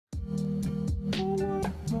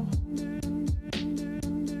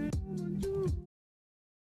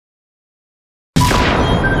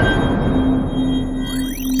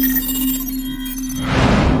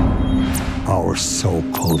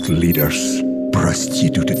leaders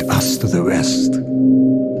prostituted us to the West,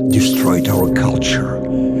 destroyed our culture,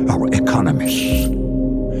 our economies,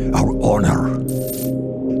 our honor.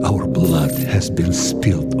 Our blood has been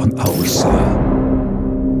spilled on our soil.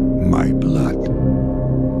 My blood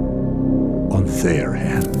on their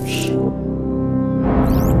hands.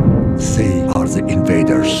 They are the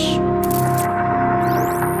invaders.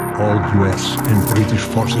 All US and British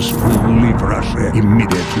forces will leave Russia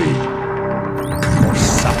immediately or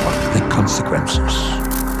suffer the consequences.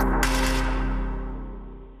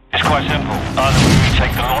 It's quite simple. Either we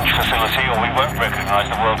retake the launch facility or we won't recognize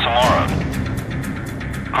the world tomorrow.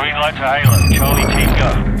 Green light to Halo. Charlie team, go.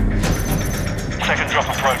 Second drop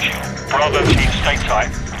approaching. Bravo team, stay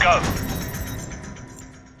tight. Go.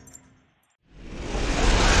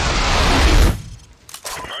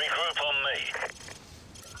 Regroup on me.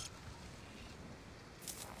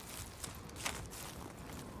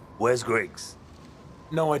 Where's Griggs?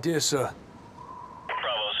 No idea, sir.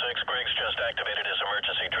 Bravo 6, Griggs just activated his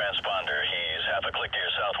emergency transponder. He's half a click to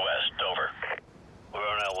your southwest. Over. We're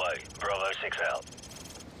on our way. Bravo 6 out.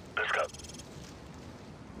 Let's go.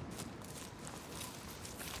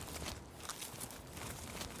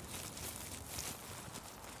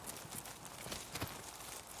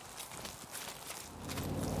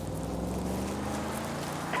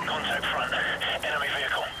 Contact front. Enemy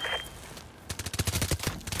vehicle.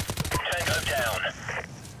 Tango down.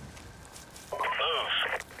 Move.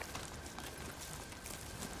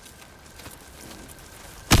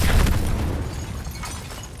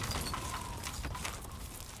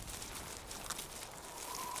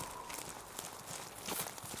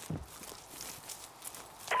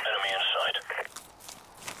 Enemy in sight.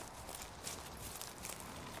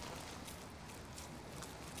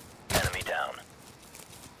 Enemy down.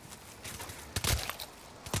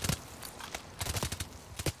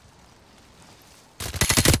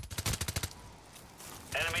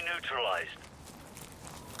 Enemy neutralized.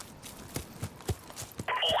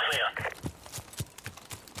 All clear.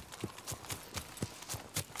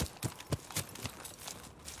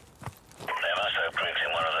 They must have Griggs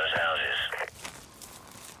in one of those houses.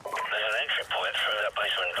 There's an entry point through that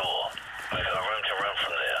basement door. We've got room to run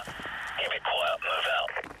from there. Keep it quiet, move out.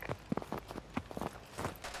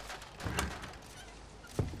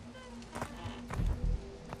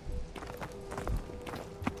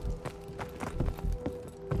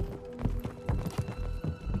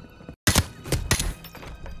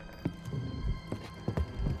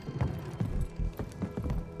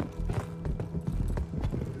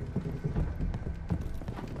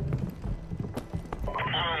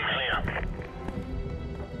 Room clear.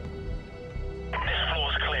 This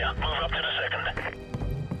floor's clear. Move up to the second.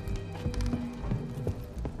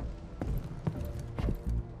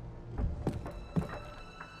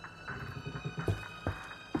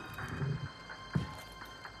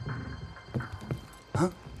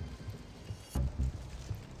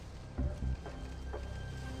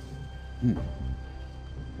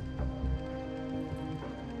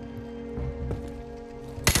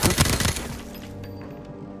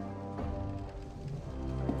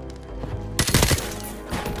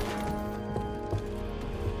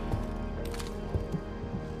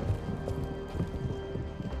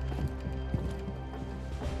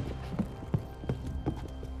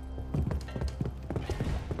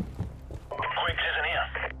 Griggs isn't here.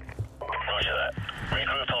 Roger that.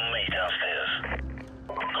 Regroup on me downstairs.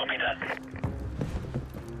 Copy that.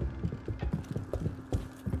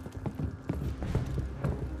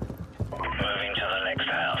 Moving to the next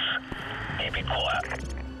house. Keep it quiet.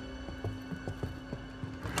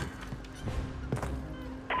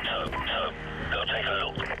 So, go take a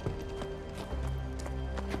look.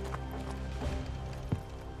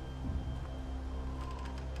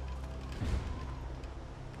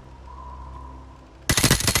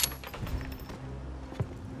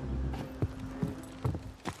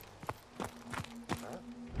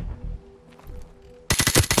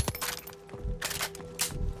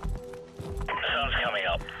 The sun's coming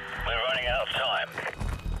up. We're running out of time.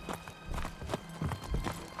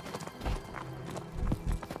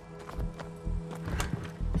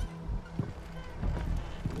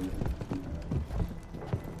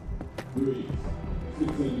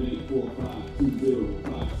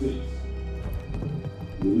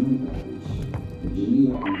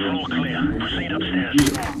 All clear. Proceed upstairs.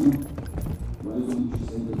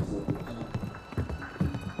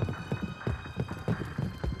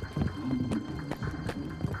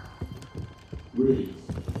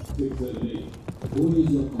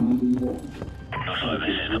 Looks like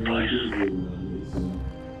this is the place.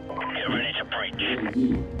 Get ready to breach.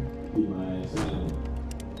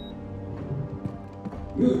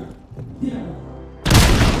 So,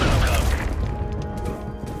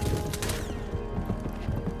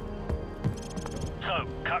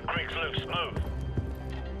 cut Creek's loose. Move.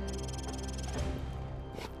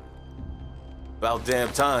 About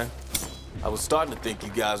damn time. I was starting to think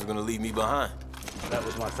you guys were gonna leave me behind. That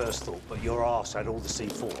was my first thought, but your ass had all the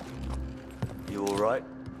C4. You all right?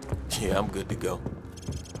 Yeah, I'm good to go.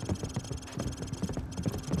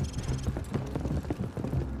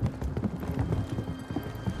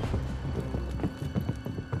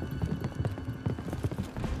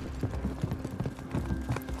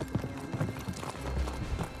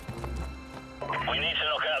 We need to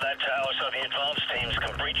knock out that tower so the advanced teams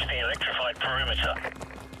can breach the electrified perimeter.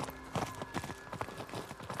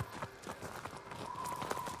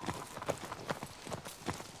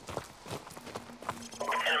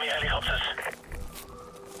 Enemy helicopters.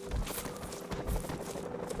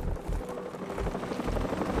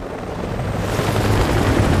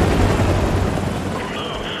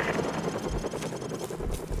 Move.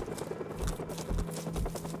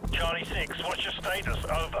 Charlie 6, what's your status?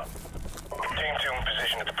 Over. Team 2 in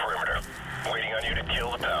position at the perimeter. Waiting on you to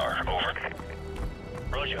kill the power. Over.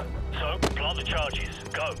 Roger. So, plant the charges.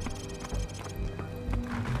 Go.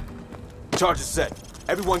 Charge is set.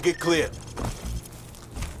 Everyone get clear.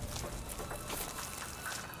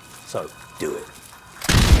 So, do it.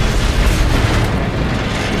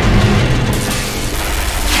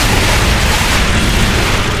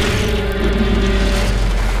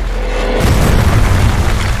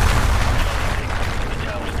 The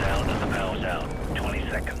tower's down and the power's out. 20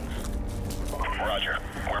 seconds. Roger.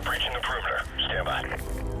 We're breaching the perimeter. Stand by.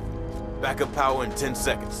 Backup power in 10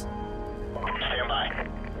 seconds. Stand by.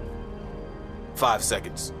 5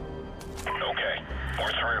 seconds. Okay.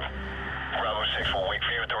 We're through. Bravo 6 will wait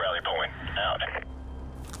for you at the rally point. Out.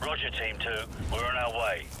 Roger, Team 2. We're on our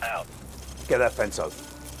way. Out. Get that fence open.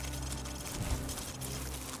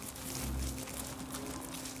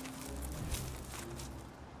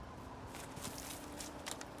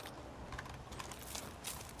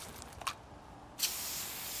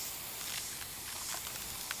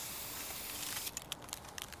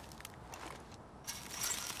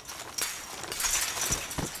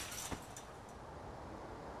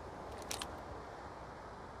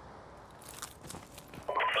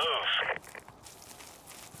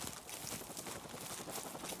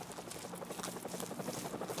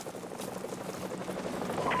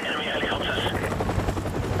 Enemy helicopters.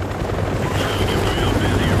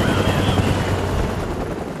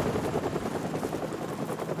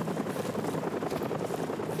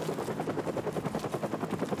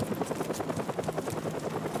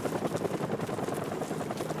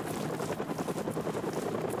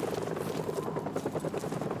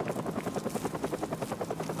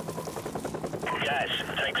 Guys,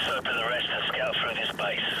 take Soap and the rest and scout through this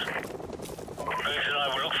base. Booth and I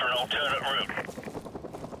will look for an alternate route.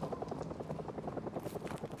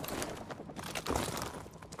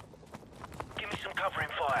 Give me some covering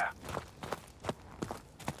fire.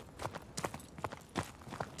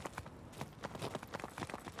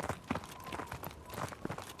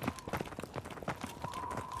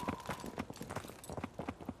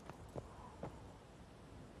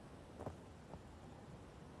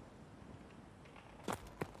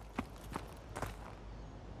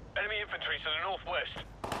 Enemy infantry to the northwest.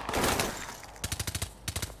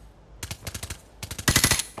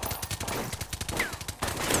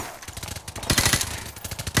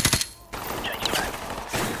 Changing back.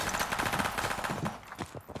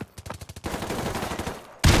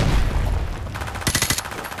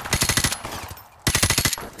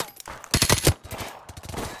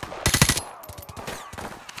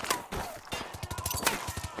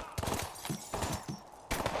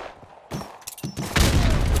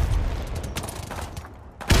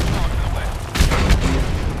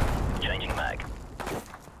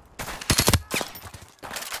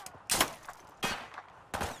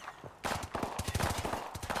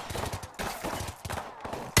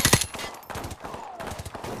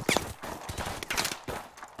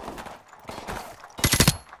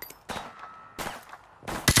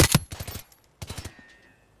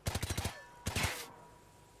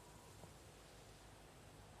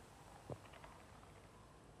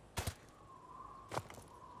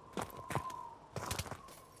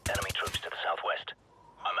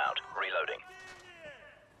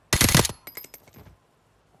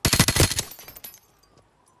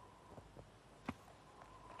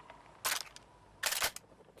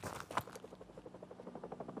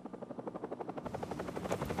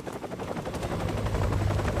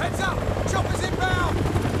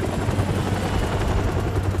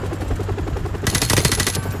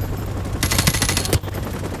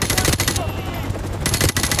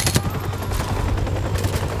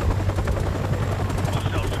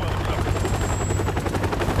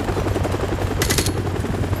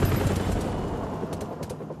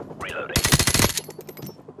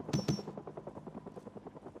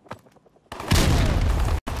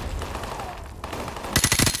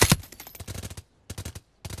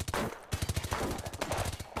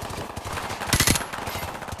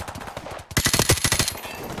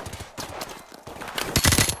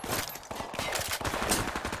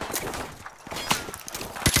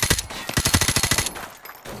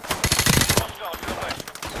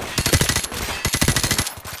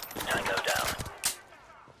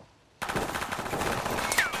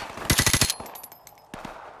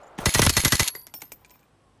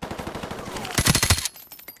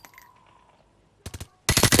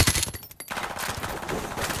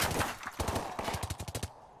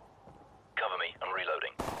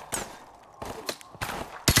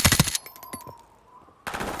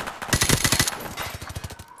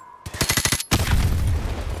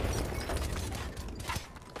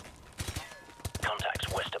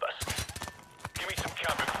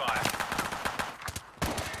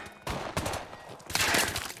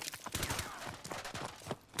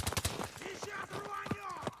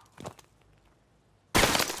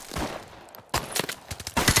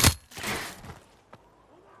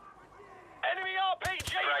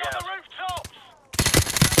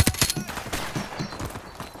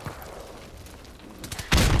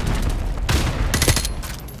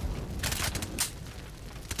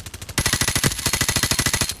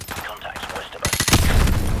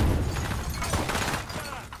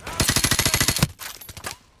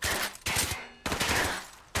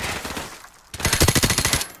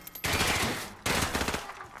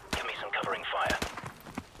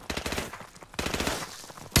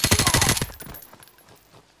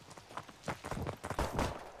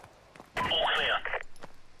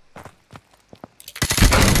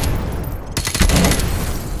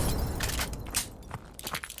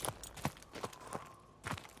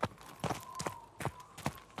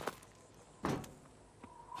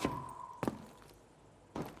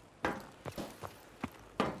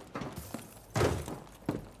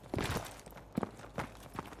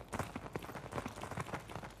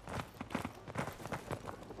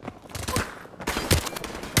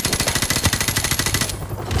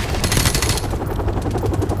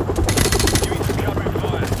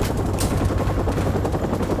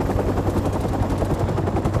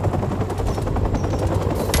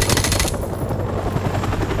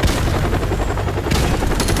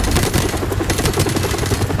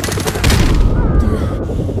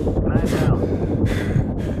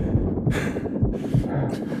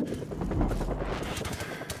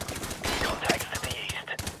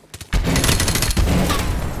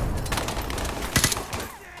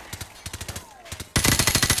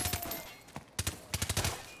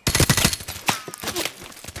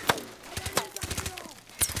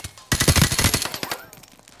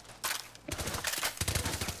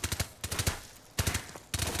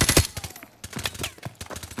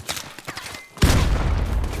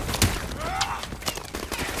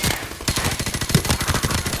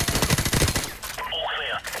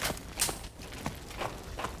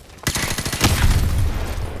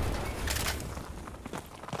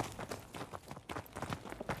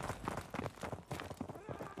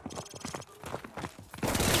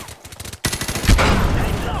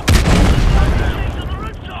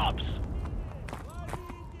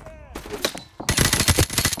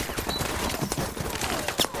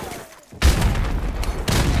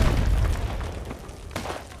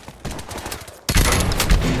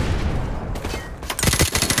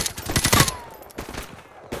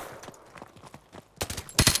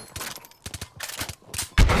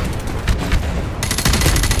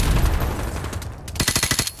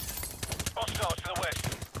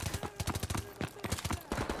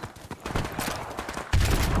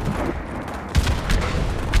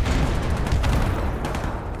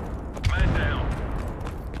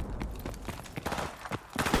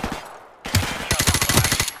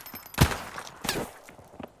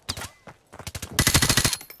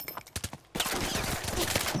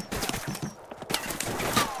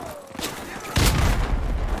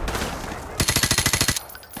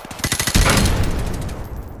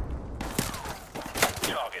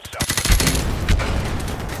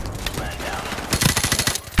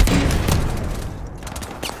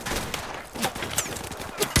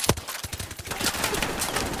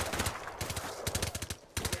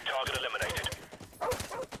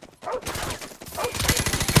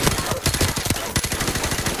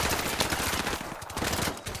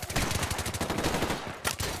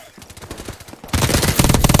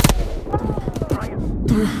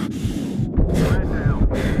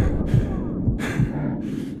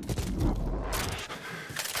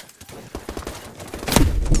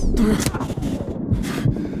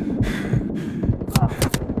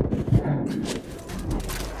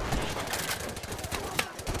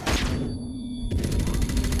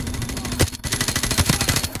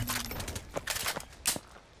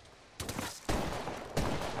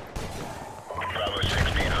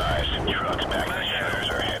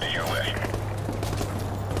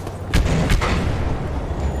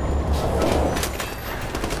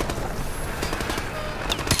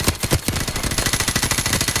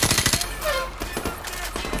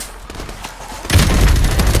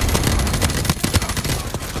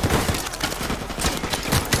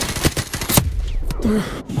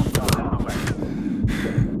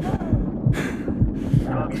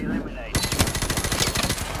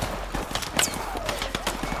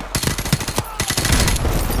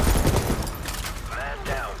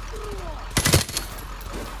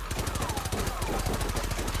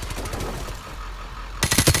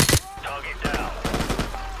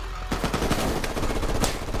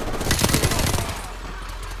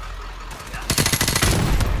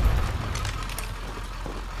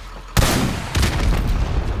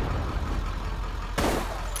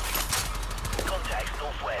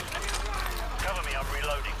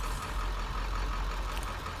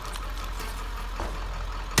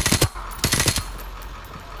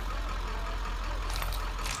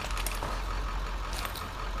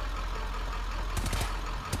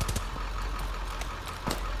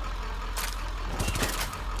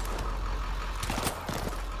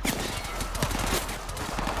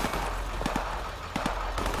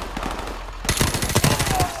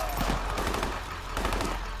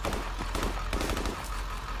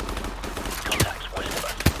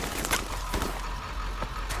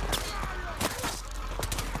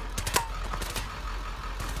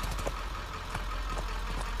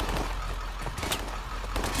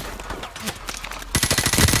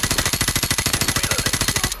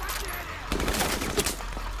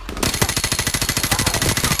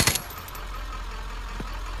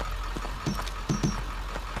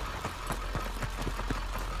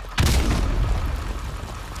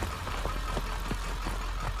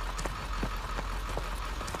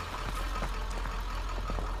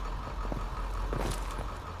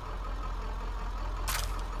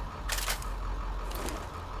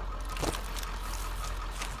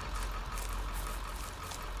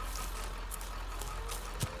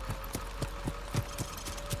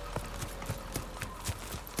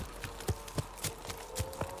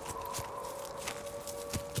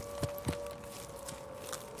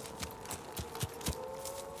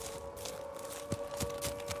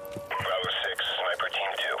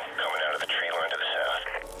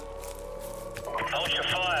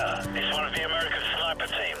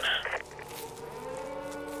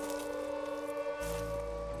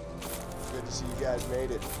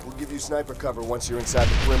 Made it. We'll give you sniper cover once you're inside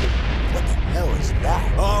the perimeter. What the hell is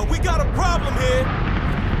that? We got a problem here!